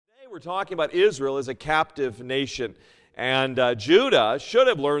We're talking about Israel as a captive nation, and Judah should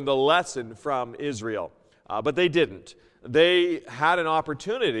have learned the lesson from Israel, but they didn't. They had an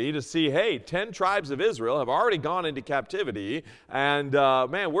opportunity to see, hey, 10 tribes of Israel have already gone into captivity, and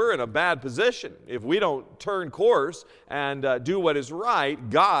man, we're in a bad position. If we don't turn course and do what is right,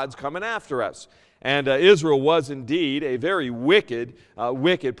 God's coming after us. And Israel was indeed a very wicked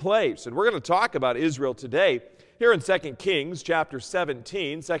place. And we're going to talk about Israel today here in 2 Kings chapter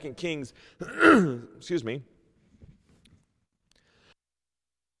 17. 2 Kings, excuse me.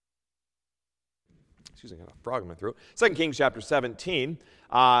 I got a frog in my throat. 2 Kings chapter 17,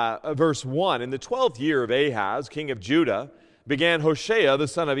 verse 1. In the 12th year of Ahaz, king of Judah, began Hoshea the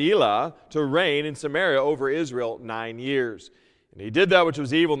son of Elah to reign in Samaria over Israel 9 years. And he did that which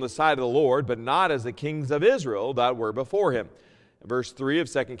was evil in the sight of the Lord, but not as the kings of Israel that were before him. Verse 3 of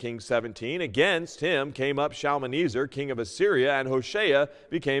 2 Kings 17, against him came up Shalmaneser, king of Assyria, and Hoshea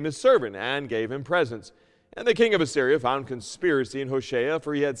became his servant and gave him presents. And the king of Assyria found conspiracy in Hoshea,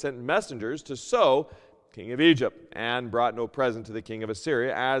 for he had sent messengers to So, king of Egypt, and brought no present to the king of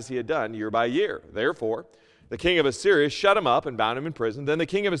Assyria, as he had done year by year. Therefore, the king of Assyria shut him up and bound him in prison. Then the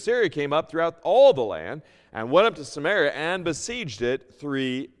king of Assyria came up throughout all the land, and went up to Samaria and besieged it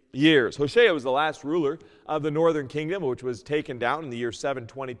 3 years. Hoshea was the last ruler of the northern kingdom, which was taken down in the year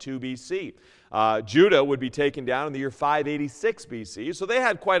 722 BC. Judah would be taken down in the year 586 BC. So they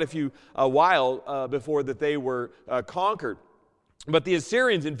had quite a while before that they were conquered. But the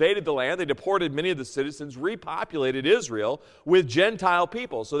Assyrians invaded the land. They deported many of the citizens, repopulated Israel with Gentile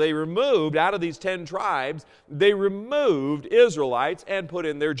people. So they removed, out of these 10 tribes, they removed Israelites and put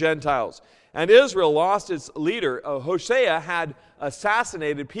in their Gentiles. And Israel lost its leader. Hoshea had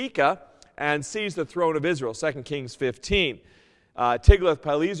assassinated Pekah and seized the throne of Israel, 2 Kings 15.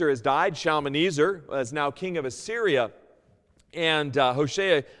 Tiglath-Pileser has died. Shalmaneser is now king of Assyria. And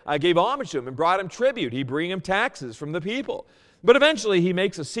Hoshea gave homage to him and brought him tribute. He bring him taxes from the people. But eventually he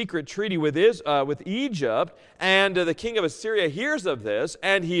makes a secret treaty with Egypt, and the king of Assyria hears of this,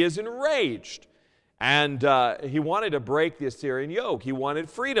 and he is enraged. And he wanted to break the Assyrian yoke. He wanted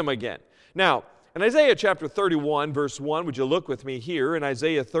freedom again. Now, in Isaiah chapter 31, verse 1, would you look with me here in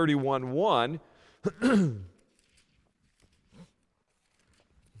Isaiah 31, 1.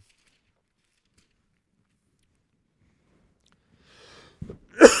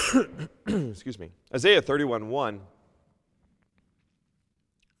 Excuse me. Isaiah 31, 1.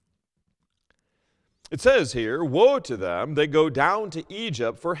 It says here, woe to them that go down to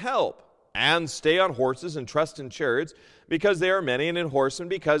Egypt for help, and stay on horses and trust in chariots, because they are many, and in horsemen,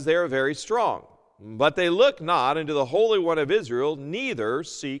 because they are very strong. But they look not into the Holy One of Israel, neither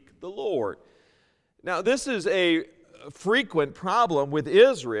seek the Lord. Now, this is a frequent problem with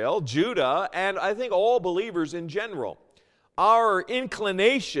Israel, Judah, and I think all believers in general. Our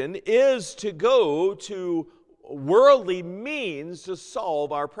inclination is to go to worldly means to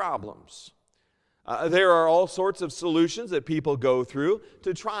solve our problems. There are all sorts of solutions that people go through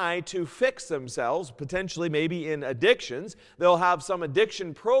to try to fix themselves, potentially maybe in addictions. They'll have some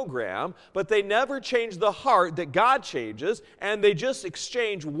addiction program, but they never change the heart that God changes, and they just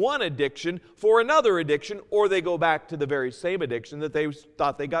exchange one addiction for another addiction, or they go back to the very same addiction that they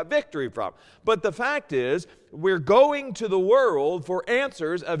thought they got victory from. But the fact is, we're going to the world for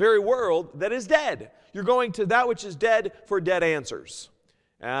answers, a very world that is dead. You're going to that which is dead for dead answers.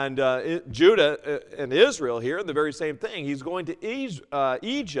 And Judah and Israel here, the very same thing. He's going to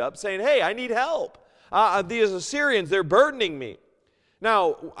Egypt saying, hey, I need help. These Assyrians, they're burdening me.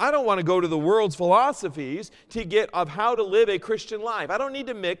 Now, I don't want to go to the world's philosophies to get of how to live a Christian life. I don't need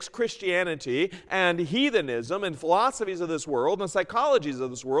to mix Christianity and heathenism and philosophies of this world and psychologies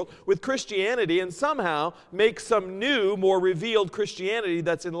of this world with Christianity and somehow make some new, more revealed Christianity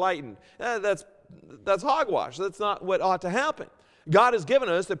that's enlightened. That's hogwash. That's not what ought to happen. God has given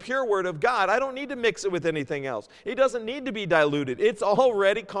us the pure Word of God. I don't need to mix it with anything else. It doesn't need to be diluted. It's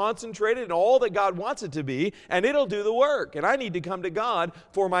already concentrated in all that God wants it to be, and it'll do the work. And I need to come to God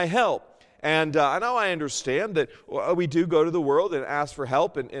for my help. And I know I understand that we do go to the world and ask for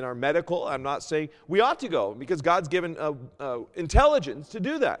help in our medical. I'm not saying we ought to go, because God's given intelligence to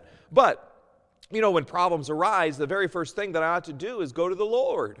do that. But, you know, when problems arise, the very first thing that I ought to do is go to the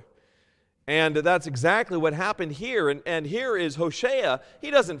Lord. And that's exactly what happened here. And here is Hoshea.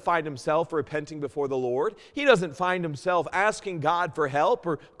 He doesn't find himself repenting before the Lord. He doesn't find himself asking God for help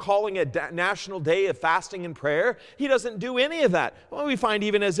or calling a national day of fasting and prayer. He doesn't do any of that. Well, we find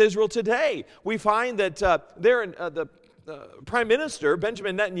even as Israel today, we find that the Prime Minister,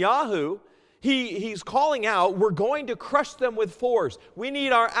 Benjamin Netanyahu, He's calling out, we're going to crush them with force. We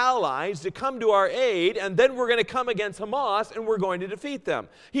need our allies to come to our aid, and then we're going to come against Hamas, and we're going to defeat them.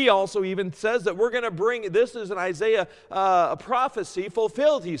 He also even says that we're going to bring, this is an Isaiah a prophecy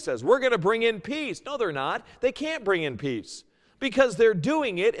fulfilled, he says. We're going to bring in peace. No, they're not. They can't bring in peace because they're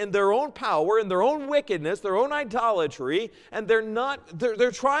doing it in their own power, in their own wickedness, their own idolatry, and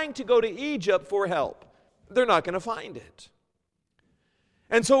they're trying to go to Egypt for help. They're not going to find it.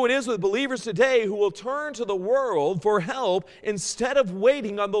 And so it is with believers today who will turn to the world for help instead of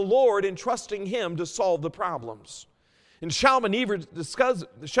waiting on the Lord and trusting Him to solve the problems. And Shalmaneser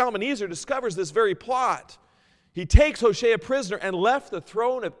discovers this very plot. He takes Hoshea prisoner and left the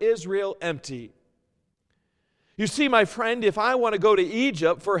throne of Israel empty. You see, my friend, if I want to go to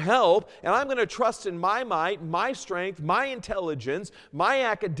Egypt for help, and I'm going to trust in my might, my strength, my intelligence, my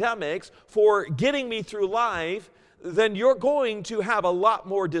academics for getting me through life, then you're going to have a lot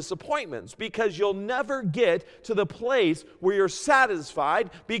more disappointments because you'll never get to the place where you're satisfied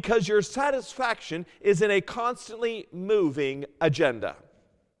because your satisfaction is in a constantly moving agenda.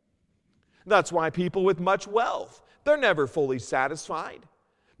 That's why people with much wealth, they're never fully satisfied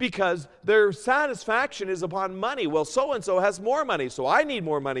because their satisfaction is upon money. Well, so-and-so has more money, so I need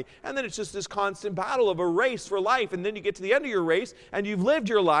more money. And then it's just this constant battle of a race for life. And then you get to the end of your race, and you've lived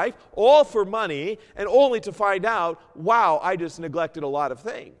your life all for money, and only to find out, wow, I just neglected a lot of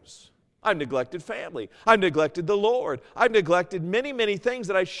things. I've neglected family. I've neglected the Lord. I've neglected many, many things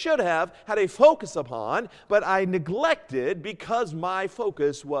that I should have had a focus upon, but I neglected because my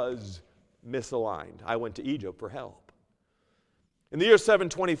focus was misaligned. I went to Egypt for help. In the year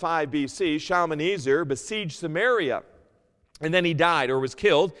 725 BC, Shalmaneser besieged Samaria, and then he died or was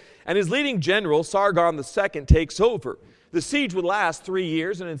killed, and his leading general, Sargon II, takes over. The siege would last 3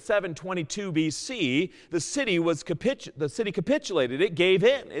 years, and in 722 BC, the city capitulated. It gave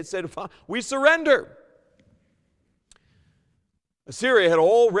in. It said, we surrender. Assyria had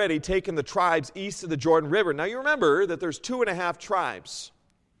already taken the tribes east of the Jordan River. Now you remember that there's 2.5 tribes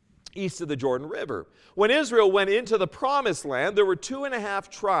east of the Jordan River. When Israel went into the promised land, there were 2.5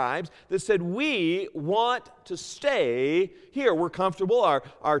 tribes that said, we want to stay here. We're comfortable.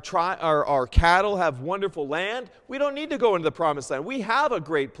 Our cattle have wonderful land. We don't need to go into the promised land. We have a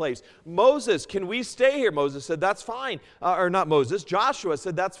great place. Moses, can we stay here? Moses said, that's fine. Or not Moses, Joshua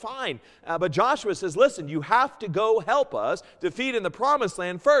said, that's fine. But Joshua says, listen, you have to go help us defeat in the promised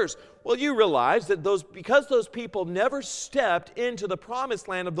land first. Well, you realize that because those people never stepped into the promised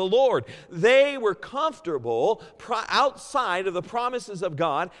land of the Lord, they were comfortable outside of the promises of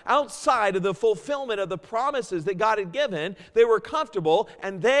God, outside of the fulfillment of the promises that God had given. They were comfortable,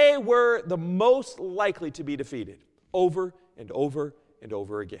 and they were the most likely to be defeated over and over and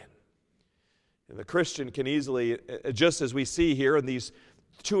over again. And the Christian can easily, just as we see here in these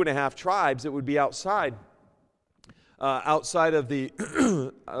 2.5 tribes, it would be outside of the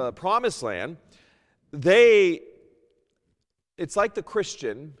promised land. It's like the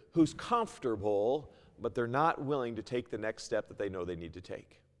Christian who's comfortable, but they're not willing to take the next step that they know they need to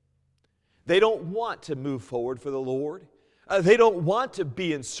take. They don't want to move forward for the Lord. They don't want to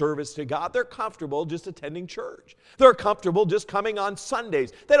be in service to God. They're comfortable just attending church. They're comfortable just coming on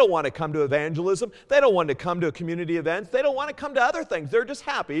Sundays. They don't want to come to evangelism. They don't want to come to community events. They don't want to come to other things. They're just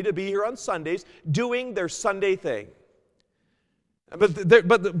happy to be here on Sundays doing their Sunday thing.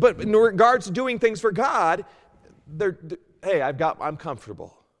 But in regards to doing things for God, I'm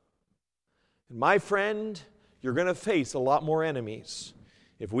comfortable. And my friend, you're going to face a lot more enemies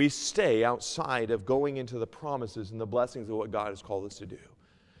if we stay outside of going into the promises and the blessings of what God has called us to do.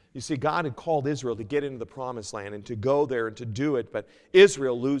 You see, God had called Israel to get into the promised land and to go there and to do it, but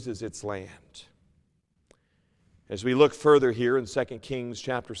Israel loses its land. As we look further here in 2 Kings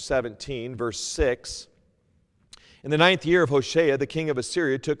chapter 17, verse 6, in the 9th year of Hoshea, the king of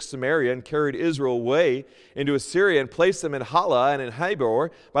Assyria took Samaria and carried Israel away into Assyria and placed them in Hala and in Habor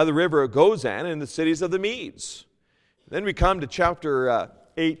by the river of Gozan and in the cities of the Medes. Then we come to chapter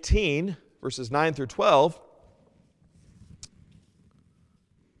 18, verses 9 through 12.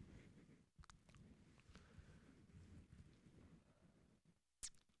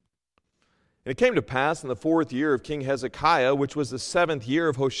 And it came to pass in the 4th year of King Hezekiah, which was the 7th year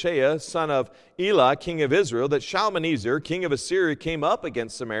of Hoshea, son of Elah, king of Israel, that Shalmaneser, king of Assyria, came up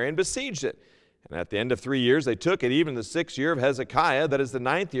against Samaria and besieged it. And at the end of 3 years they took it. Even the 6th year of Hezekiah, that is the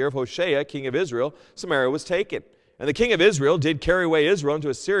 9th year of Hoshea, king of Israel, Samaria was taken. And the king of Israel did carry away Israel into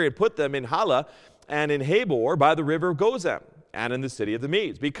Assyria and put them in Hala and in Habor by the river of Gozan and in the city of the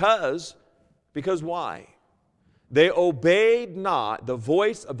Medes. Because why? They obeyed not the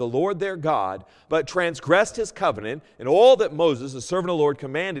voice of the Lord their God, but transgressed his covenant and all that Moses, the servant of the Lord,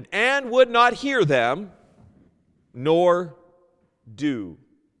 commanded, and would not hear them, nor do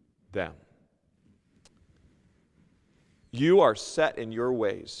them. You are set in your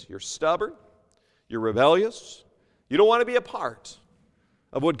ways. You're stubborn. You're rebellious. You don't want to be a part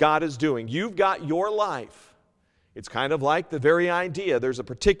of what God is doing. You've got your life. It's kind of like the very idea. There's a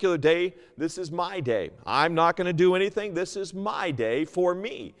particular day. This is my day. I'm not going to do anything. This is my day for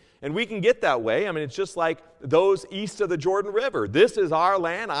me. And we can get that way. I mean, it's just like those east of the Jordan River. This is our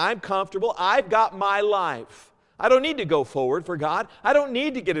land. I'm comfortable. I've got my life. I don't need to go forward for God. I don't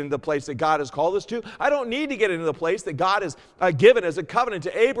need to get into the place that God has called us to. I don't need to get into the place that God has given as a covenant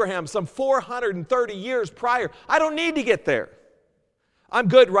to Abraham some 430 years prior. I don't need to get there. I'm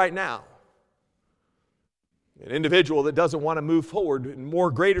good right now. An individual that doesn't want to move forward in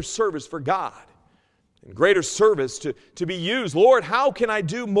more greater service for God, in greater service to be used. Lord, how can I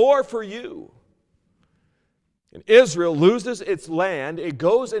do more for you? And Israel loses its land. It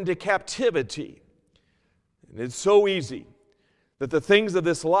goes into captivity. And it's so easy that the things of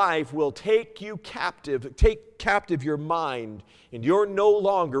this life will take you captive, take captive your mind, and you're no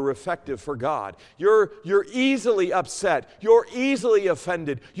longer effective for God. You're easily upset. You're easily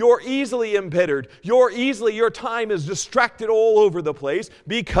offended. You're easily embittered. Your time is distracted all over the place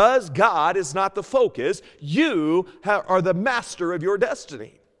because God is not the focus. You are the master of your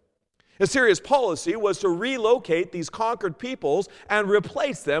destiny. Assyria's policy was to relocate these conquered peoples and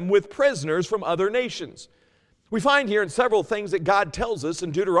replace them with prisoners from other nations. We find here in several things that God tells us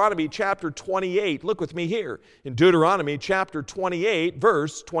in Deuteronomy chapter 28. Look with me here in Deuteronomy chapter 28,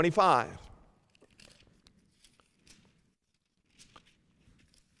 verse 25.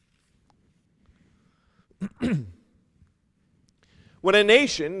 When a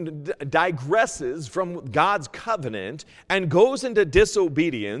nation digresses from God's covenant and goes into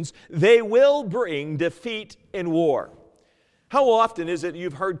disobedience, they will bring defeat in war. How often is it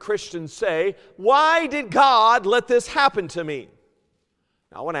you've heard Christians say, "Why did God let this happen to me?"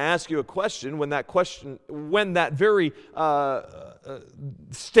 Now, I want to ask you a question. When that very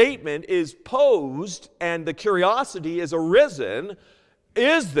statement is posed and the curiosity is arisen,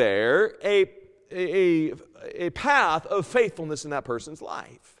 is there a path of faithfulness in that person's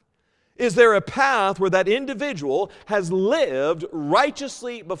life? Is there a path where that individual has lived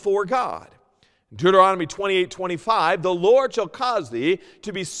righteously before God? Deuteronomy 28:25, "The Lord shall cause thee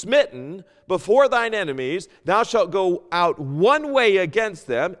to be smitten before thine enemies. Thou shalt go out one way against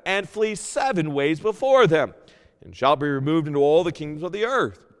them, and flee 7 ways before them, and shalt be removed into all the kingdoms of the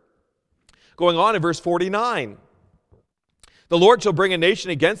earth." Going on in verse 49, "The Lord shall bring a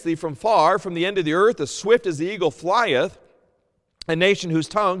nation against thee from far, from the end of the earth, as swift as the eagle flieth, a nation whose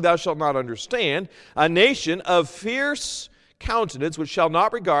tongue thou shalt not understand, a nation of fierce countenance, which shall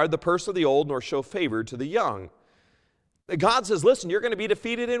not regard the person of the old, nor show favor to the young." God says, listen, you're going to be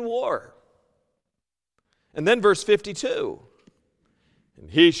defeated in war. And then verse 52,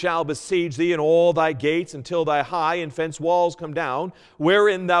 "And he shall besiege thee in all thy gates until thy high and fenced walls come down,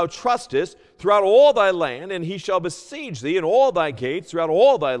 wherein thou trustest throughout all thy land, and he shall besiege thee in all thy gates throughout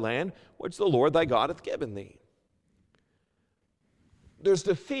all thy land, which the Lord thy God hath given thee." There's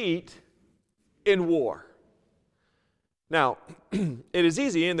defeat in war. Now, it is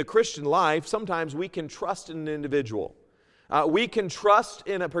easy in the Christian life. Sometimes we can trust in an individual. We can even trust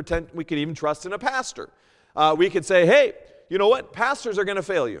in a pastor. We could say, "Hey, you know what? Pastors are going to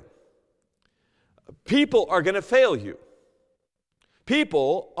fail you. People are going to fail you.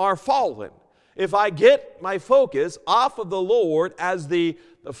 People are fallen. If I get my focus off of the Lord as the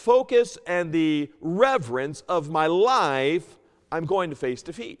focus and the reverence of my life, I'm going to face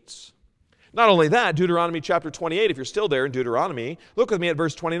defeats." Not only that, Deuteronomy chapter 28, if you're still there in Deuteronomy, look with me at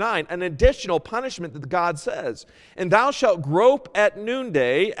verse 29, an additional punishment that God says, "And thou shalt grope at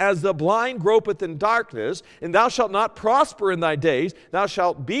noonday, as the blind gropeth in darkness, and thou shalt not prosper in thy days, thou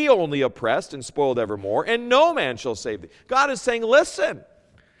shalt be only oppressed and spoiled evermore, and no man shall save thee." God is saying, listen,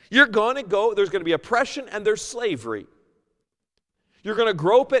 you're going to go, there's going to be oppression and there's slavery. You're going to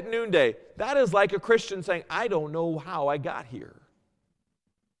grope at noonday. That is like a Christian saying, "I don't know how I got here.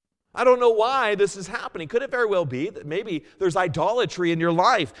 I don't know why this is happening." Could it very well be that maybe there's idolatry in your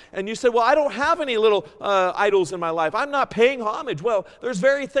life? And you say, "Well, I don't have any little idols in my life. I'm not paying homage." Well, there's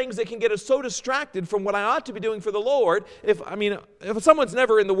very things that can get us so distracted from what I ought to be doing for the Lord. If someone's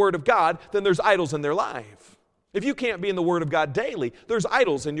never in the Word of God, then there's idols in their life. If you can't be in the Word of God daily, there's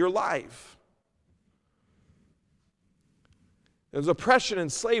idols in your life. There's oppression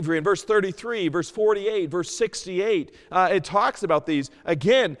and slavery in verse 33, verse 48, verse 68. It talks about these.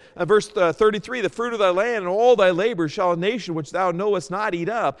 Again, verse 33, the fruit of thy land and all thy labor shall a nation which thou knowest not eat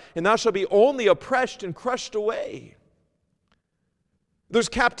up, and thou shalt be only oppressed and crushed away. There's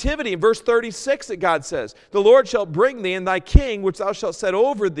captivity in verse 36 that God says, the Lord shall bring thee and thy king, which thou shalt set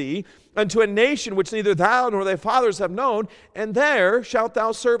over thee, unto a nation which neither thou nor thy fathers have known, and there shalt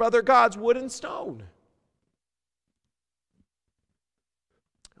thou serve other gods, wood and stone.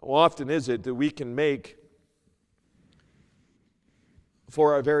 How often is it that we can make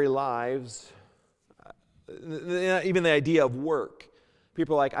for our very lives, even the idea of work.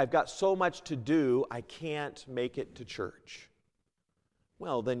 People are like, I've got so much to do, I can't make it to church.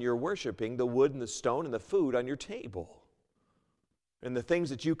 Well, then you're worshiping the wood and the stone and the food on your table, and the things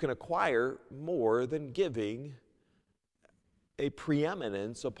that you can acquire more than giving a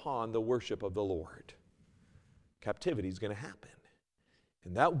preeminence upon the worship of the Lord. Captivity is going to happen.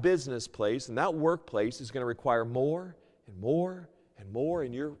 And that business place and that workplace is going to require more and more and more,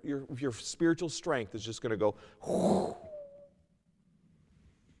 and your spiritual strength is just going to go, whoo.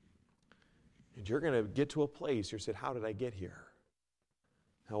 And you're going to get to a place, you said, how did I get here?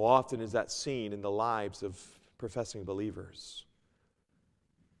 How often is that seen in the lives of professing believers?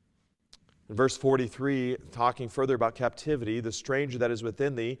 In verse 43, talking further about captivity, the stranger that is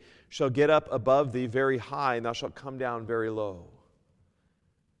within thee shall get up above thee very high, and thou shalt come down very low.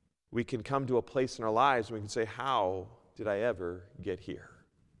 We can come to a place in our lives where we can say, how did I ever get here?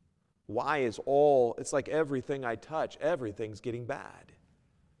 Why is it's like everything I touch, everything's getting bad?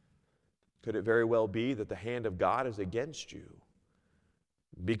 Could it very well be that the hand of God is against you?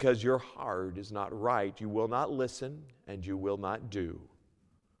 Because your heart is not right, you will not listen and you will not do.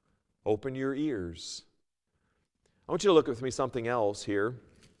 Open your ears. I want you to look with me something else here,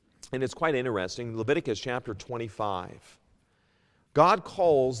 and it's quite interesting. Leviticus chapter 25. God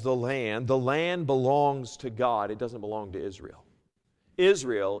calls the land belongs to God. It doesn't belong to Israel.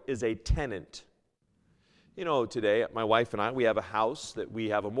 Israel is a tenant. You know, today, my wife and I, we have a house that we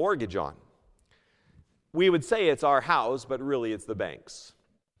have a mortgage on. We would say it's our house, but really it's the bank's.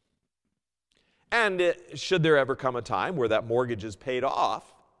 And should there ever come a time where that mortgage is paid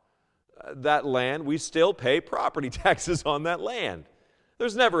off, that land, we still pay property taxes on that land.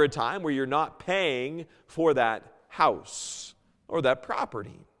 There's never a time where you're not paying for that house or that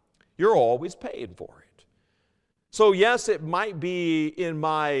property. You're always paying for it. So yes, it might be in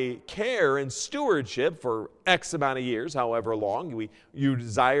my care and stewardship for X amount of years, however long you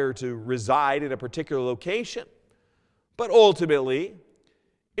desire to reside in a particular location, but ultimately,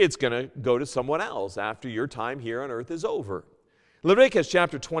 it's going to go to someone else after your time here on earth is over. Leviticus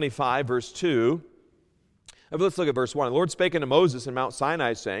chapter 25, verse 2. Let's look at verse 1. The Lord spake unto Moses in Mount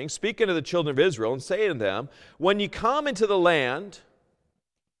Sinai, saying, Speak unto the children of Israel, and say unto them, When ye come into the land,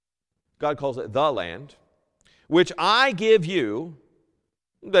 God calls it the land, which I give you,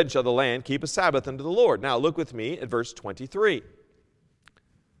 then shall the land keep a Sabbath unto the Lord. Now look with me at verse 23.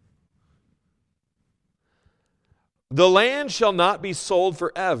 The land shall not be sold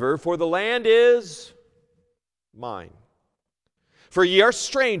forever, for the land is mine. For ye are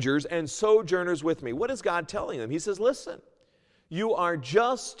strangers and sojourners with me. What is God telling them? He says, listen, you are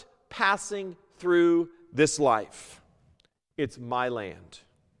just passing through this life. It's my land.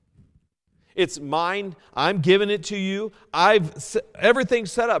 It's mine. I'm giving it to you.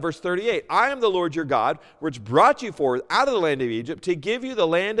 Everything's set up. Verse 38, I am the Lord your God, which brought you forth out of the land of Egypt to give you the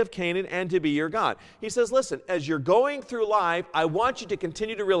land of Canaan and to be your God. He says, listen, as you're going through life, I want you to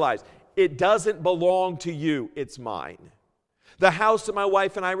continue to realize it doesn't belong to you. It's mine. The house that my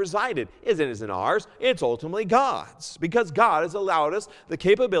wife and I resided isn't ours. It's ultimately God's, because God has allowed us the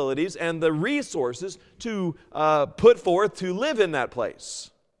capabilities and the resources to put forth to live in that place.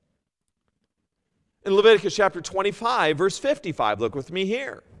 In Leviticus chapter 25, verse 55, look with me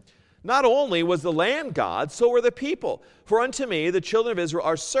here. Not only was the land God's, so were the people. For unto me the children of Israel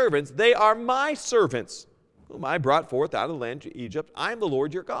are servants. They are my servants, whom I brought forth out of the land of Egypt. I am the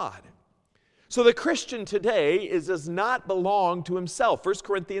Lord your God. So the Christian today does not belong to himself. 1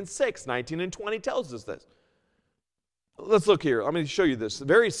 Corinthians 6, 19 and 20 tells us this. Let's look here. I'm going to show you this. The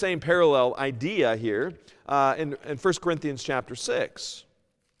very same parallel idea here in 1 Corinthians chapter 6.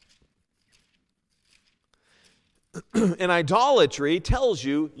 And idolatry tells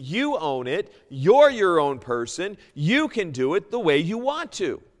you, you own it, you're your own person, you can do it the way you want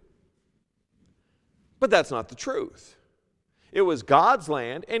to. But that's not the truth. It was God's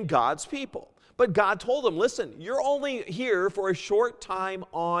land and God's people. But God told them, listen, you're only here for a short time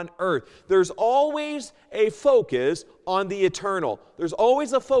on earth. There's always a focus on the eternal. There's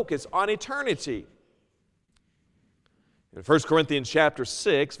always a focus on eternity. In 1 Corinthians chapter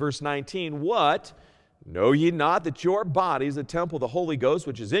 6, verse 19, what? Know ye not that your body is a temple of the Holy Ghost,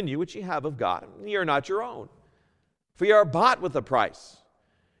 which is in you, which ye have of God? Ye are not your own, for ye are bought with a price.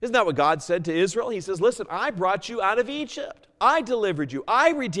 Isn't that what God said to Israel? He says, listen, I brought you out of Egypt. I delivered you. I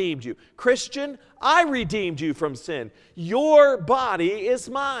redeemed you. Christian, I redeemed you from sin. Your body is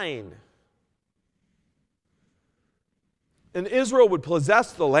mine. And Israel would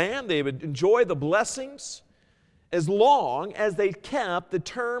possess the land. They would enjoy the blessings as long as they kept the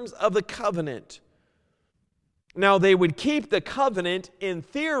terms of the covenant. Now, they would keep the covenant in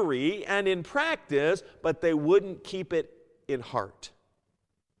theory and in practice, but they wouldn't keep it in heart.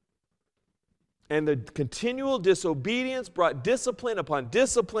 And the continual disobedience brought discipline upon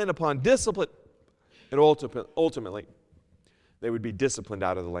discipline upon discipline. And ultimately, they would be disciplined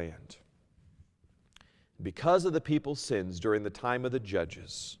out of the land. Because of the people's sins during the time of the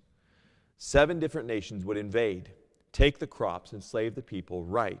judges, 7 different nations would invade, take the crops, enslave the people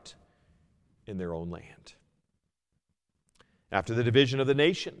right in their own land. After the division of the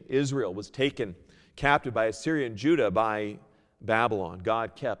nation, Israel was taken captive by Assyria and Judah by Babylon.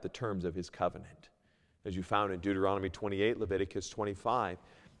 God kept the terms of his covenant, as you found in Deuteronomy 28, Leviticus 25.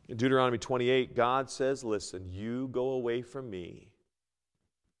 In Deuteronomy 28, God says, listen, you go away from me,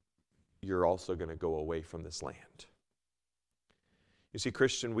 you're also going to go away from this land. You see,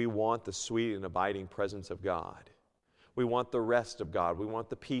 Christian, we want the sweet and abiding presence of God. We want the rest of God. We want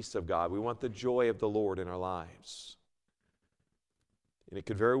the peace of God. We want the joy of the Lord in our lives. And it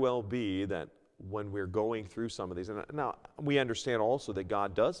could very well be that when we're going through some of these, and now we understand also that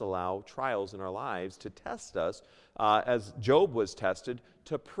God does allow trials in our lives to test us, as Job was tested,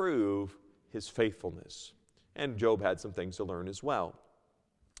 to prove his faithfulness. And Job had some things to learn as well.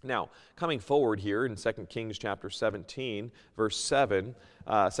 Now, coming forward here in 2 Kings chapter 17, verse 7,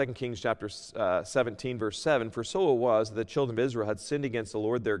 2 Kings chapter 17, verse 7, for so it was that the children of Israel had sinned against the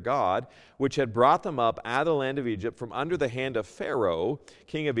Lord their God, which had brought them up out of the land of Egypt from under the hand of Pharaoh,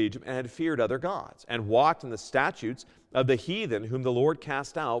 king of Egypt, and had feared other gods, and walked in the statutes of the heathen whom the Lord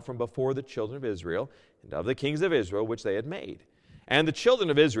cast out from before the children of Israel, and of the kings of Israel which they had made. And the children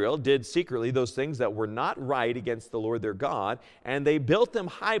of Israel did secretly those things that were not right against the Lord their God, and they built them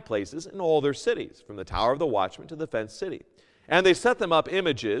high places in all their cities, from the tower of the watchman to the fenced city. And they set them up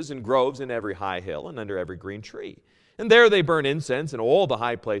images and groves in every high hill and under every green tree. And there they burn incense in all the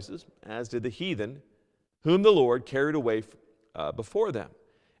high places, as did the heathen, whom the Lord carried away before them,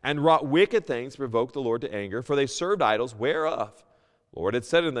 and wrought wicked things to provoke the Lord to anger, for they served idols, whereof the Lord had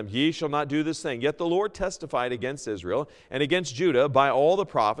said to them, ye shall not do this thing. Yet the Lord testified against Israel and against Judah by all the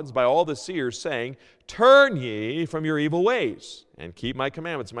prophets, by all the seers, saying, turn ye from your evil ways, and keep my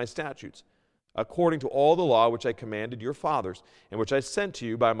commandments and my statutes, according to all the law which I commanded your fathers, and which I sent to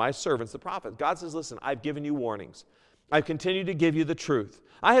you by my servants the prophets. God says, listen, I've given you warnings. I've continued to give you the truth.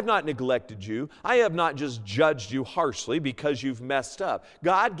 I have not neglected you. I have not just judged you harshly because you've messed up.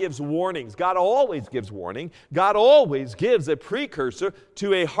 God gives warnings. God always gives warning. God always gives a precursor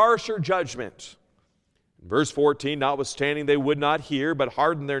to a harsher judgment. Verse 14, notwithstanding they would not hear, but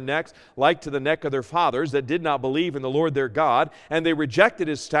hardened their necks like to the neck of their fathers that did not believe in the Lord their God, and they rejected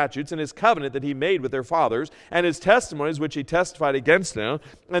his statutes and his covenant that he made with their fathers, and his testimonies which he testified against them,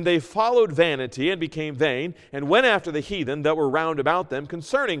 and they followed vanity and became vain, and went after the heathen that were round about them,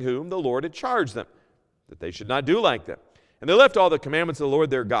 concerning whom the Lord had charged them, that they should not do like them. And they left all the commandments of the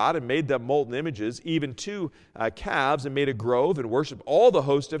Lord their God, and made them molten images, even 2 calves, and made a grove, and worshipped all the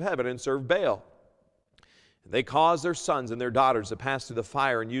host of heaven, and served Baal. They caused their sons and their daughters to pass through the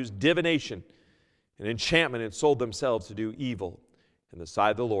fire, and used divination and enchantment, and sold themselves to do evil in the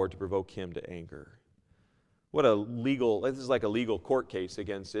sight of the Lord to provoke him to anger. This is like a legal court case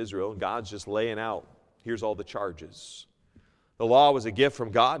against Israel, and God's just laying out, here's all the charges. The law was a gift from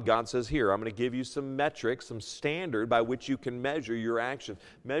God. God says, here, I'm going to give you some metrics, some standard by which you can measure your actions,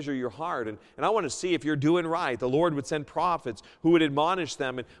 measure your heart. And I want to see if you're doing right. The Lord would send prophets who would admonish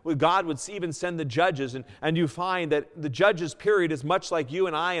them. And God would even send the judges. And you find that the judges period is much like you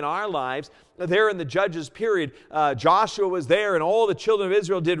and I in our lives. There in the judges period, Joshua was there and all the children of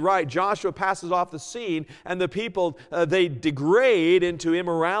Israel did right. Joshua passes off the scene, and the people, they degrade into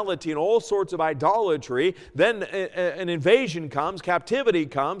immorality and all sorts of idolatry. Then an invasion comes, captivity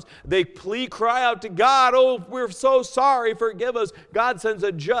comes. They cry out to God, oh, we're so sorry, forgive us. God sends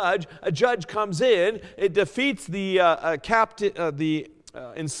a judge. A judge comes in. It defeats the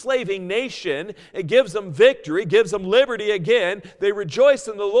enslaving nation. It gives them victory, gives them liberty again. They rejoice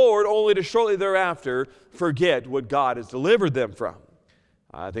in the Lord, only to shortly thereafter forget what God has delivered them from.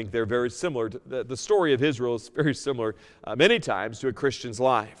 I think they're very similar. The story of Israel is very similar many times to a Christian's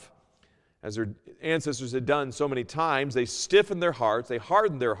life. as their ancestors had done so many times, they stiffened their hearts, they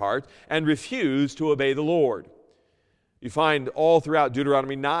hardened their hearts, and refused to obey the Lord. You find all throughout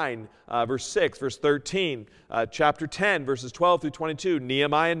Deuteronomy 9, verse 6, verse 13, chapter 10, verses 12 through 22,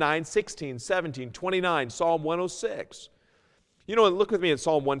 Nehemiah 9, 16, 17, 29, Psalm 106. You know, look with me at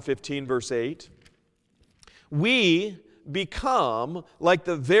Psalm 115, verse 8. We become like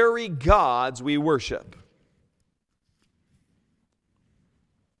the very gods we worship.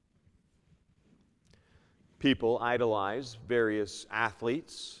 People idolize various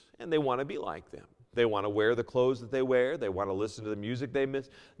athletes, and they want to be like them. They want to wear the clothes that they wear. They want to listen to the music they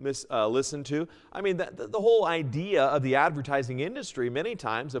listen to. I mean, the whole idea of the advertising industry many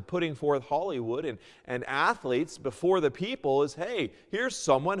times of putting forth Hollywood and athletes before the people is, hey, here's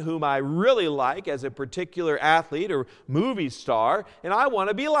someone whom I really like as a particular athlete or movie star, and I want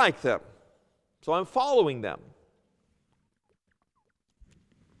to be like them. So I'm following them.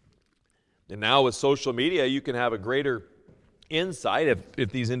 And now with social media, you can have a greater insight.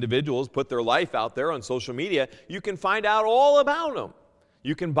 If these individuals put their life out there on social media, you can find out all about them.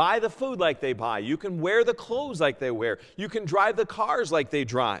 You can buy the food like they buy. You can wear the clothes like they wear. You can drive the cars like they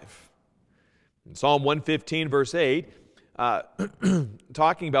drive. In Psalm 115, verse 8,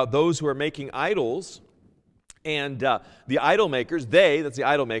 talking about those who are making idols, and the idol makers, that's the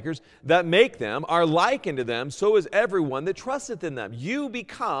idol makers, that make them are likened to them, so is everyone that trusteth in them. You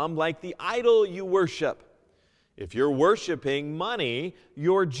become like the idol you worship. If you're worshiping money,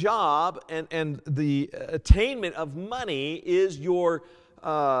 your job and the attainment of money is your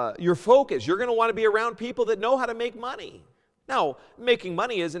focus. You're going to want to be around people that know how to make money. Now, making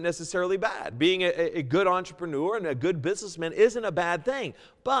money isn't necessarily bad. Being a good entrepreneur and a good businessman isn't a bad thing.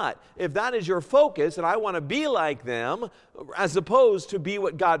 But if that is your focus and I want to be like them as opposed to be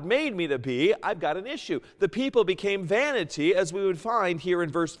what God made me to be, I've got an issue. The people became vanity, as we would find here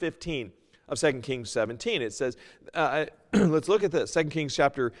in verse 15. Of 2 Kings 17. It says, let's look at this, 2 Kings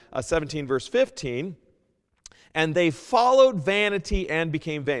chapter 17, verse 15. And they followed vanity and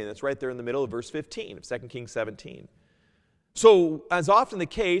became vain. That's right there in the middle of verse 15 of 2 Kings 17. So, as often the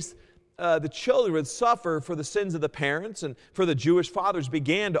case, the children would suffer for the sins of the parents, and for the Jewish fathers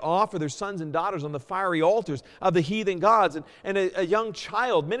began to offer their sons and daughters on the fiery altars of the heathen gods. And a young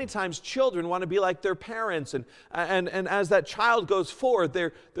child, many times children want to be like their parents, and as that child goes forward,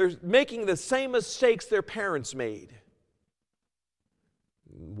 they're making the same mistakes their parents made.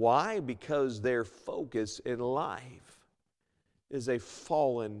 Why? Because their focus in life is a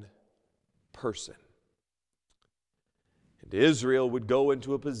fallen person. And Israel would go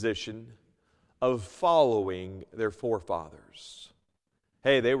into a position of following their forefathers.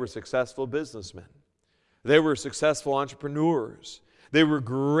 Hey, they were successful businessmen. They were successful entrepreneurs. They were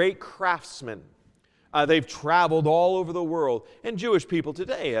great craftsmen. They've traveled all over the world. And Jewish people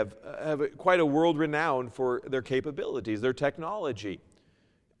today have quite a world renowned for their capabilities, their technology.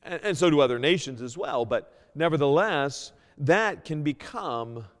 And so do other nations as well. But nevertheless, that can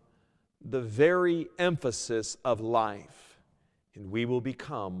become the very emphasis of life. And we will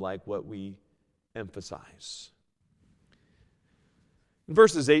become like what we emphasize. In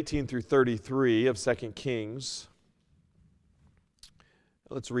verses 18 through 33 of 2 Kings,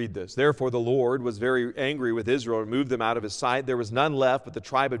 let's read this. Therefore the Lord was very angry with Israel and moved them out of his sight. There was none left but the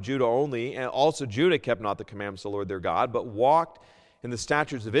tribe of Judah only. And also Judah kept not the commandments of the Lord their God, but walked in the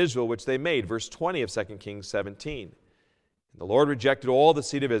statutes of Israel which they made. Verse 20 of 2 Kings 17. The Lord rejected all the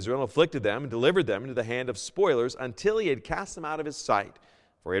seed of Israel and afflicted them and delivered them into the hand of spoilers until he had cast them out of his sight.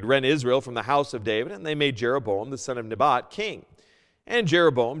 For he had rent Israel from the house of David, and they made Jeroboam the son of Nebat king. And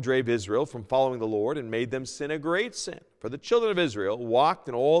Jeroboam drave Israel from following the Lord and made them sin a great sin. For the children of Israel walked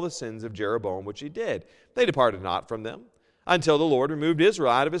in all the sins of Jeroboam which he did. They departed not from them, until the Lord removed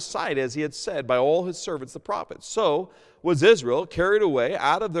Israel out of his sight, as he had said by all his servants the prophets. So was Israel carried away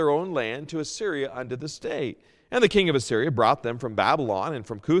out of their own land to Assyria unto this day. And the king of Assyria brought them from Babylon, and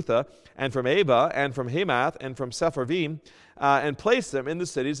from Cutha, and from Ava, and from Hamath, and from Sepharvaim, and placed them in the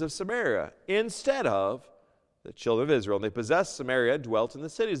cities of Samaria, instead of the children of Israel. And they possessed Samaria, and dwelt in the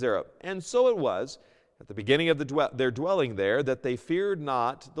cities thereof. And so it was, at the beginning of their dwelling there, that they feared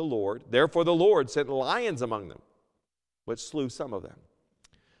not the Lord. Therefore the Lord sent lions among them, which slew some of them.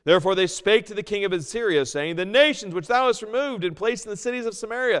 Therefore they spake to the king of Assyria, saying, the nations which thou hast removed and placed in the cities of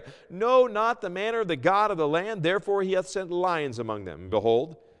Samaria know not the manner of the God of the land, therefore he hath sent lions among them. And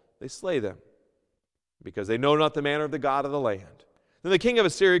behold, they slay them, because they know not the manner of the God of the land. Then the king of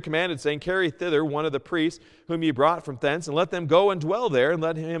Assyria commanded, saying, carry thither one of the priests whom ye brought from thence, and let them go and dwell there, and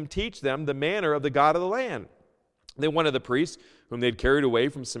let him teach them the manner of the God of the land. Then one of the priests whom they had carried away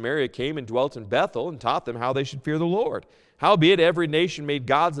from Samaria, came and dwelt in Bethel, and taught them how they should fear the Lord. Howbeit every nation made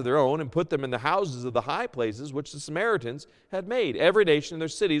gods of their own, and put them in the houses of the high places which the Samaritans had made, every nation in their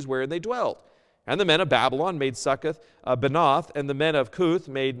cities wherein they dwelt. And the men of Babylon made Succoth, Benoth, and the men of Cuth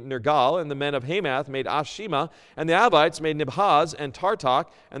made Nergal, and the men of Hamath made Ashima, and the Avites made Nibhaz and Tartak,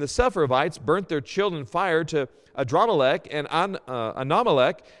 and the Sepharvites burnt their children in fire to Adramelech and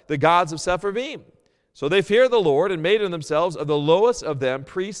Anamelech, the gods of Sepharvaim. So they feared the Lord, and made of themselves of the lowest of them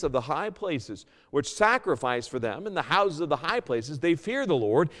priests of the high places, which sacrificed for them in the houses of the high places. They feared the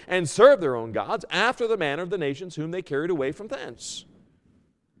Lord, and served their own gods, after the manner of the nations whom they carried away from thence.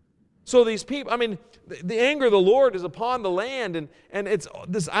 So these people, the anger of the Lord is upon the land, and it's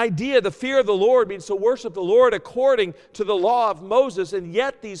this idea, the fear of the Lord means to worship the Lord according to the law of Moses, and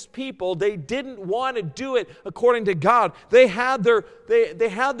yet these people, they didn't want to do it according to God. They had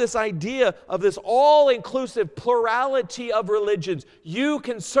this idea of this all-inclusive plurality of religions. You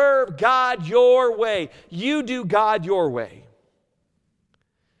can serve God your way. You do God your way.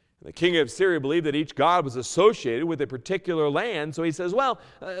 The king of Syria believed that each god was associated with a particular land, so he says,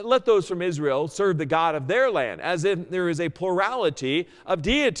 let those from Israel serve the God of their land, as if there is a plurality of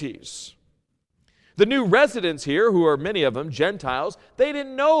deities. The new residents here, who are many of them Gentiles, they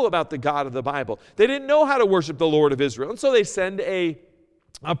didn't know about the God of the Bible. They didn't know how to worship the Lord of Israel, and so they send a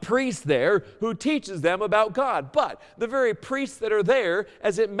priest there who teaches them about God. But the very priests that are there,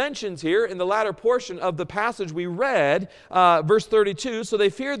 as it mentions here in the latter portion of the passage we read, verse 32, so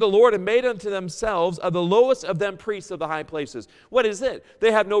they feared the Lord and made unto themselves of the lowest of them priests of the high places. What is it?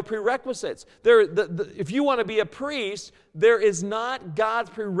 They have no prerequisites. If you want to be a priest, there is not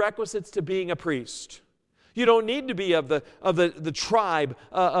God's prerequisites to being a priest. You don't need to be of the tribe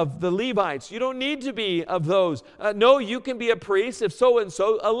of the Levites. You don't need to be of those. No, you can be a priest if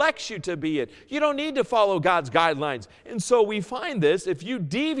so-and-so elects you to be it. You don't need to follow God's guidelines. And so we find this, if you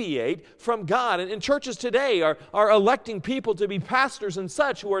deviate from God, and churches today are electing people to be pastors and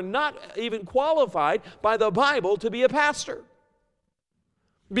such who are not even qualified by the Bible to be a pastor.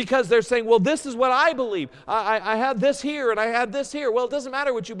 Because they're saying, this is what I believe. I have this here and I have this here. Well, it doesn't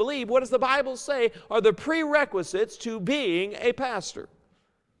matter what you believe. What does the Bible say are the prerequisites to being a pastor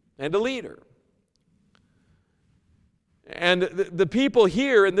and a leader? And the people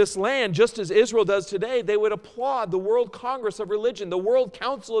here in this land, just as Israel does today, they would applaud the World Congress of Religion, the World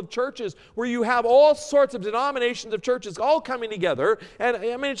Council of Churches, where you have all sorts of denominations of churches all coming together. And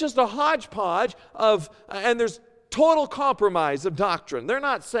it's just a hodgepodge and there's total compromise of doctrine. They're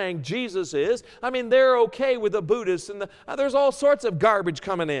not saying Jesus is. They're okay with the Buddhists, and there's all sorts of garbage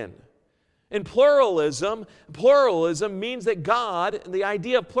coming in. In pluralism means that God, the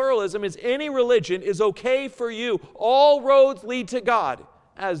idea of pluralism is any religion is okay for you. All roads lead to God,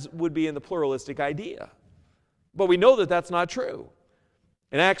 as would be in the pluralistic idea. But we know that that's not true.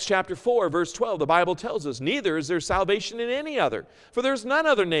 In Acts chapter 4, verse 12, the Bible tells us, neither is there salvation in any other, for there's none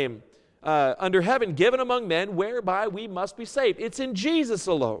other name under heaven given among men whereby we must be saved. It's in Jesus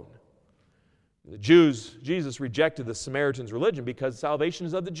alone. Jesus rejected the Samaritans' religion because salvation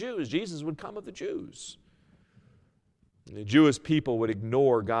is of the Jews. Jesus would come of the Jews. And the Jewish people would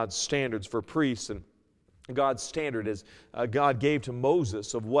ignore God's standards for priests, and God's standard as God gave to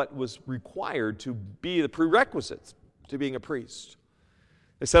Moses of what was required to be the prerequisites to being a priest.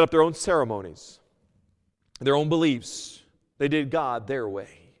 They set up their own ceremonies, their own beliefs. They did God their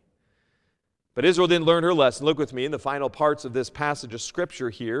way. But Israel didn't learn her lesson. Look with me in the final parts of this passage of Scripture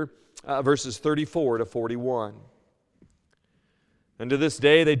here, verses 34 to 41. And to this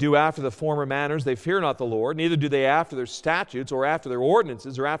day they do after the former manners. They fear not the Lord, neither do they after their statutes, or after their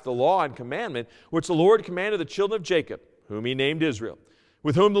ordinances, or after the law and commandment, which the Lord commanded the children of Jacob, whom he named Israel,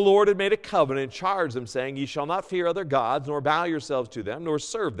 with whom the Lord had made a covenant and charged them, saying, Ye shall not fear other gods, nor bow yourselves to them, nor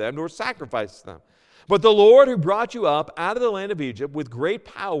serve them, nor sacrifice to them. But the Lord who brought you up out of the land of Egypt with great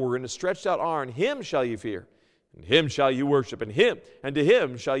power and a stretched out arm, him shall you fear, and him shall you worship, and to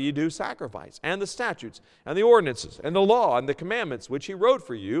him shall you do sacrifice. And the statutes, and the ordinances, and the law, and the commandments which he wrote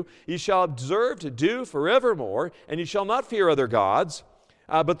for you, ye shall observe to do forevermore, and ye shall not fear other gods.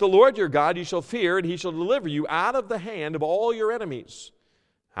 But the Lord your God ye shall fear, and he shall deliver you out of the hand of all your enemies.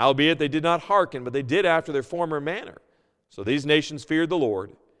 Howbeit they did not hearken, but they did after their former manner. So these nations feared the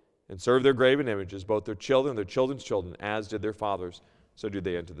Lord, and served their graven images, both their children and their children's children, as did their fathers, so do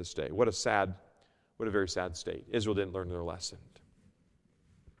they unto this day. What a very sad state. Israel didn't learn their lesson.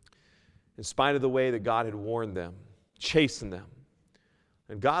 In spite of the way that God had warned them, chastened them.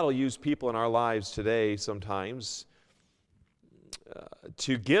 And God will use people in our lives today sometimes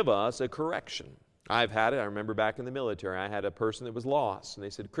to give us a correction. I've had it. I remember back in the military, I had a person that was lost, and they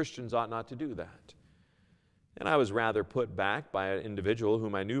said, Christians ought not to do that. And I was rather put back by an individual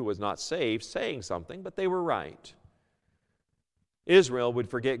whom I knew was not saved saying something, but they were right. Israel would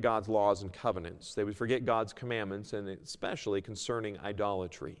forget God's laws and covenants. They would forget God's commandments, and especially concerning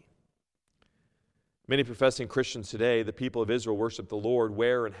idolatry. Many professing Christians today, the people of Israel, worship the Lord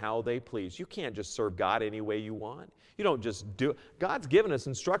where and how they please. You can't just serve God any way you want. You don't just do it. God's given us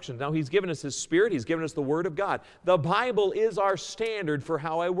instructions. Now, He's given us His Spirit. He's given us the Word of God. The Bible is our standard for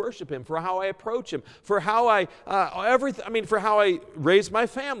how I worship Him, for how I approach Him, for how for how I raise my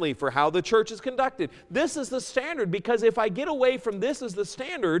family, for how the church is conducted. This is the standard, because if I get away from this as the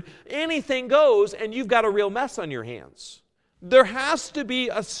standard, anything goes, and you've got a real mess on your hands. There has to be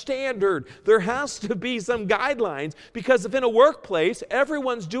a standard. There has to be some guidelines, because if in a workplace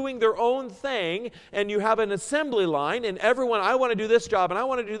everyone's doing their own thing and you have an assembly line and everyone, I want to do this job and I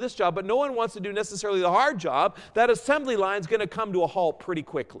want to do this job, but no one wants to do necessarily the hard job, that assembly line is going to come to a halt pretty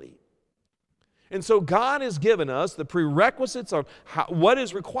quickly. And so God has given us the prerequisites on what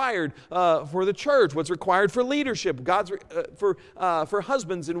is required for the church, what's required for leadership, for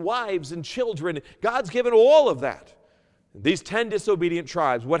husbands and wives and children. God's given all of that. These 10 disobedient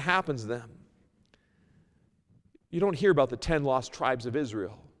tribes, what happens to them? You don't hear about the 10 lost tribes of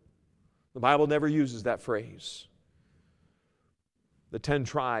Israel. The Bible never uses that phrase. The 10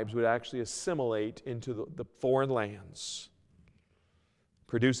 tribes would actually assimilate into the foreign lands,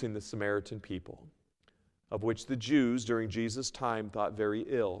 producing the Samaritan people, of which the Jews during Jesus' time thought very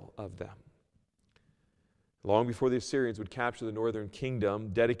ill of them. Long before the Assyrians would capture the northern kingdom,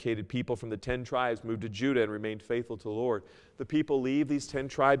 dedicated people from the 10 tribes moved to Judah and remained faithful to the Lord. The people leave these 10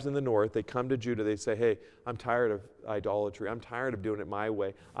 tribes in the north. They come to Judah. They say, hey, I'm tired of idolatry. I'm tired of doing it my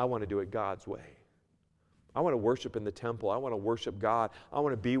way. I want to do it God's way. I want to worship in the temple. I want to worship God. I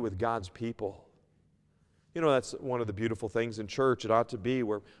want to be with God's people. You know, that's one of the beautiful things in church. It ought to be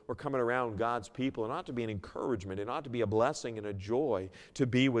where we're coming around God's people. It ought to be an encouragement. It ought to be a blessing and a joy to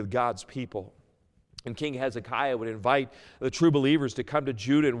be with God's people. And King Hezekiah would invite the true believers to come to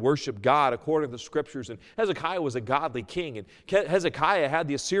Judah and worship God according to the Scriptures. And Hezekiah was a godly king. And Hezekiah had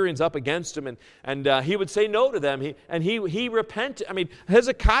the Assyrians up against him. And he would say no to them. He repented.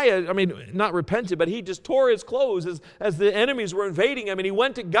 Hezekiah, not repented, but he just tore his clothes as the enemies were invading him. And he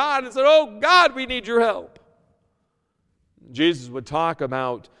went to God and said, oh, God, we need your help. Jesus would talk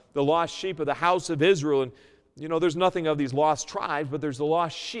about the lost sheep of the house of Israel. And you know, there's nothing of these lost tribes, but there's the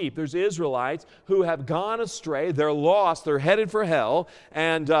lost sheep. There's the Israelites who have gone astray. They're lost. They're headed for hell.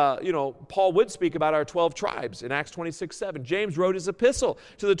 And, Paul would speak about our 12 tribes in Acts 26:7. James wrote his epistle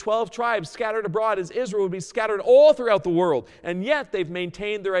to the 12 tribes scattered abroad, as Israel would be scattered all throughout the world. And yet they've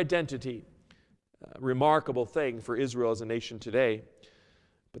maintained their identity. Remarkable thing for Israel as a nation today.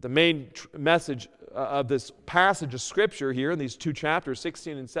 But the main message of this passage of Scripture here in these two chapters,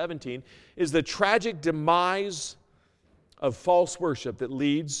 16 and 17, is the tragic demise of false worship that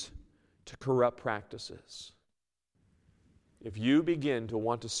leads to corrupt practices. If you begin to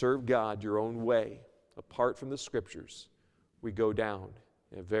want to serve God your own way, apart from the Scriptures, we go down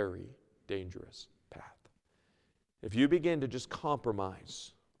a very dangerous path. If you begin to just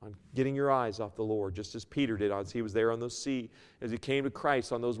compromise on getting your eyes off the Lord, just as Peter did as he was there on the sea, as he came to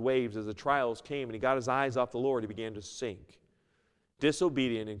Christ on those waves, as the trials came and he got his eyes off the Lord, he began to sink.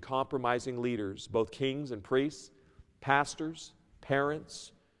 Disobedient and compromising leaders, both kings and priests, pastors,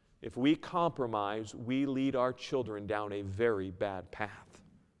 parents, if we compromise, we lead our children down a very bad path.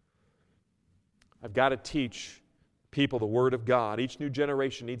 I've got to teach people the Word of God. Each new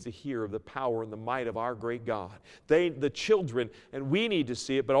generation needs to hear of the power and the might of our great God. The children, and we need to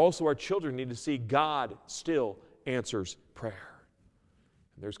see it, but also our children need to see God still answers prayer.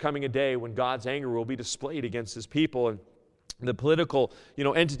 And there's coming a day when God's anger will be displayed against His people, and the political,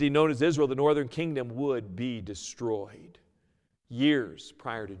 entity known as Israel, the northern kingdom, would be destroyed years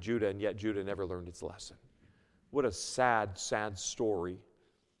prior to Judah, and yet Judah never learned its lesson. What a sad, sad story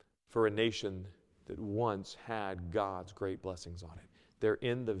for a nation that once had God's great blessings on it. They're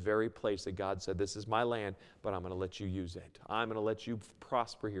in the very place that God said, this is my land, but I'm going to let you use it. I'm going to let you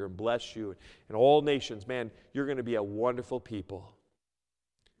prosper here and bless you. And all nations, man, you're going to be a wonderful people.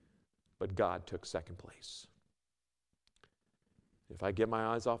 But God took second place. If I get my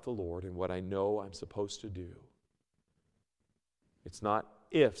eyes off the Lord and what I know I'm supposed to do, it's not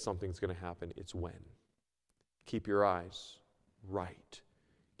if something's going to happen, it's when. Keep your eyes right.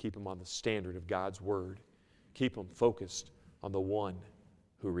 Keep them on the standard of God's Word. Keep them focused on the one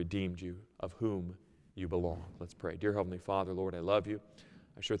who redeemed you, of whom you belong. Let's pray. Dear Heavenly Father, Lord, I love you.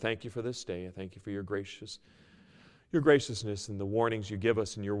 I sure thank you for this day. I thank you for your graciousness and the warnings you give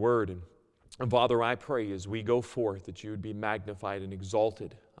us in your Word. And Father, I pray as we go forth that you would be magnified and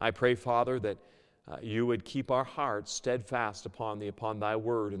exalted. I pray, Father, that you would keep our hearts steadfast upon thee, upon thy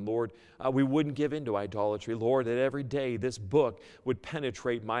word. And Lord, we wouldn't give in to idolatry. Lord, that every day this book would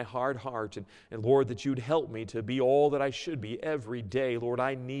penetrate my hard heart. And Lord, that you'd help me to be all that I should be every day. Lord,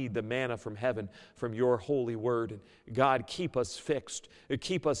 I need the manna from heaven, from your holy word. And God, keep us fixed.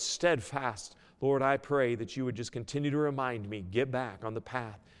 Keep us steadfast. Lord, I pray that you would just continue to remind me, get back on the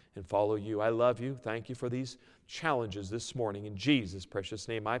path and follow you. I love you. Thank you for these challenges this morning. In Jesus' precious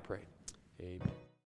name I pray. Amen.